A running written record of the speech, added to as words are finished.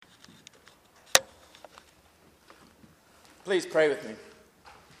Please pray with me.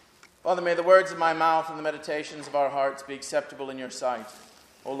 Father, may the words of my mouth and the meditations of our hearts be acceptable in your sight,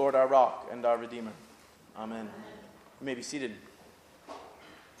 O Lord, our rock and our Redeemer. Amen. You may be seated.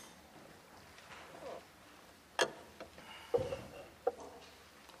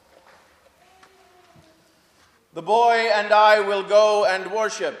 The boy and I will go and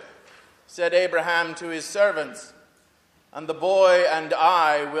worship, said Abraham to his servants, and the boy and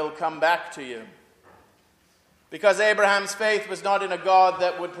I will come back to you. Because Abraham's faith was not in a God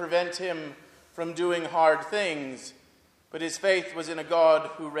that would prevent him from doing hard things, but his faith was in a God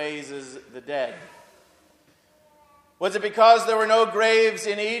who raises the dead. Was it because there were no graves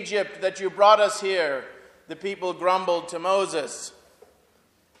in Egypt that you brought us here? The people grumbled to Moses.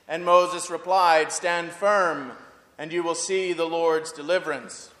 And Moses replied, "Stand firm, and you will see the Lord's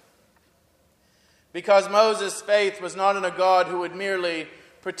deliverance." Because Moses' faith was not in a God who would merely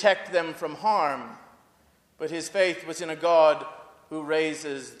protect them from harm, but his faith was in a God who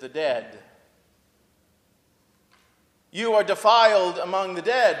raises the dead. You are defiled among the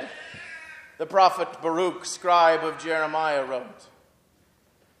dead, the prophet Baruch, scribe of Jeremiah, wrote.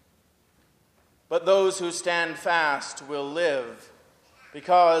 But those who stand fast will live,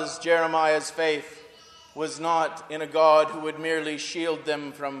 because Jeremiah's faith was not in a God who would merely shield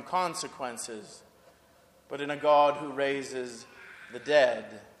them from consequences, but in a God who raises the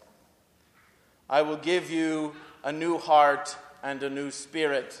dead. I will give you a new heart and a new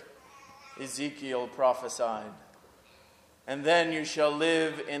spirit, Ezekiel prophesied. And then you shall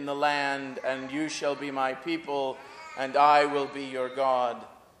live in the land, and you shall be my people, and I will be your God.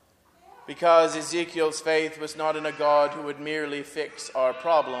 Because Ezekiel's faith was not in a God who would merely fix our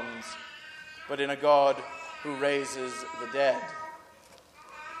problems, but in a God who raises the dead.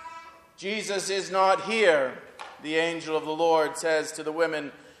 Jesus is not here, the angel of the Lord says to the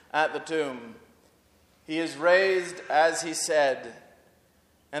women at the tomb. He is raised as he said.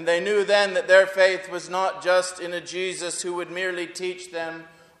 And they knew then that their faith was not just in a Jesus who would merely teach them,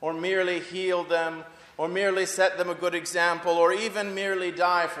 or merely heal them, or merely set them a good example, or even merely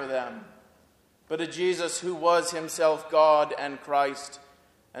die for them, but a Jesus who was himself God and Christ,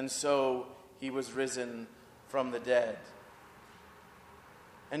 and so he was risen from the dead.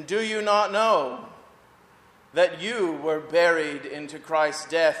 And do you not know that you were buried into Christ's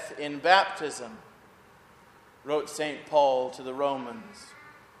death in baptism? Wrote St. Paul to the Romans.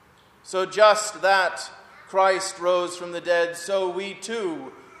 So just that Christ rose from the dead, so we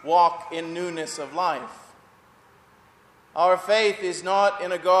too walk in newness of life. Our faith is not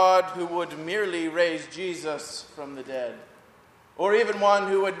in a God who would merely raise Jesus from the dead, or even one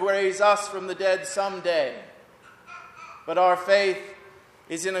who would raise us from the dead someday. But our faith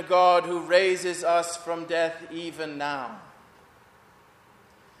is in a God who raises us from death even now.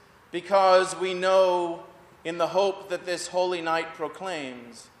 Because we know, in the hope that this holy night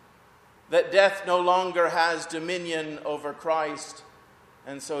proclaims, that death no longer has dominion over Christ,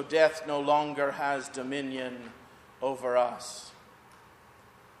 and so death no longer has dominion over us.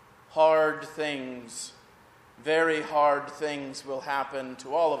 Hard things, very hard things will happen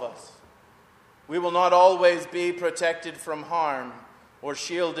to all of us. We will not always be protected from harm or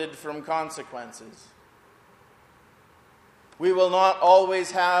shielded from consequences. We will not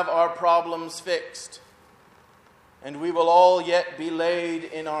always have our problems fixed, and we will all yet be laid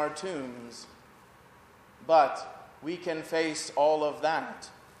in our tombs. But we can face all of that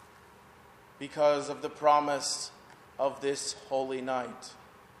because of the promise of this holy night.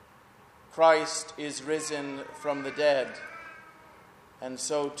 Christ is risen from the dead, and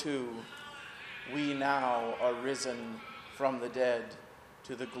so too we now are risen from the dead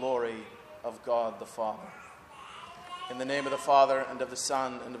to the glory of God the Father. In the name of the Father, and of the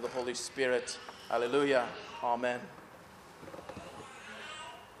Son, and of the Holy Spirit. Hallelujah. Amen.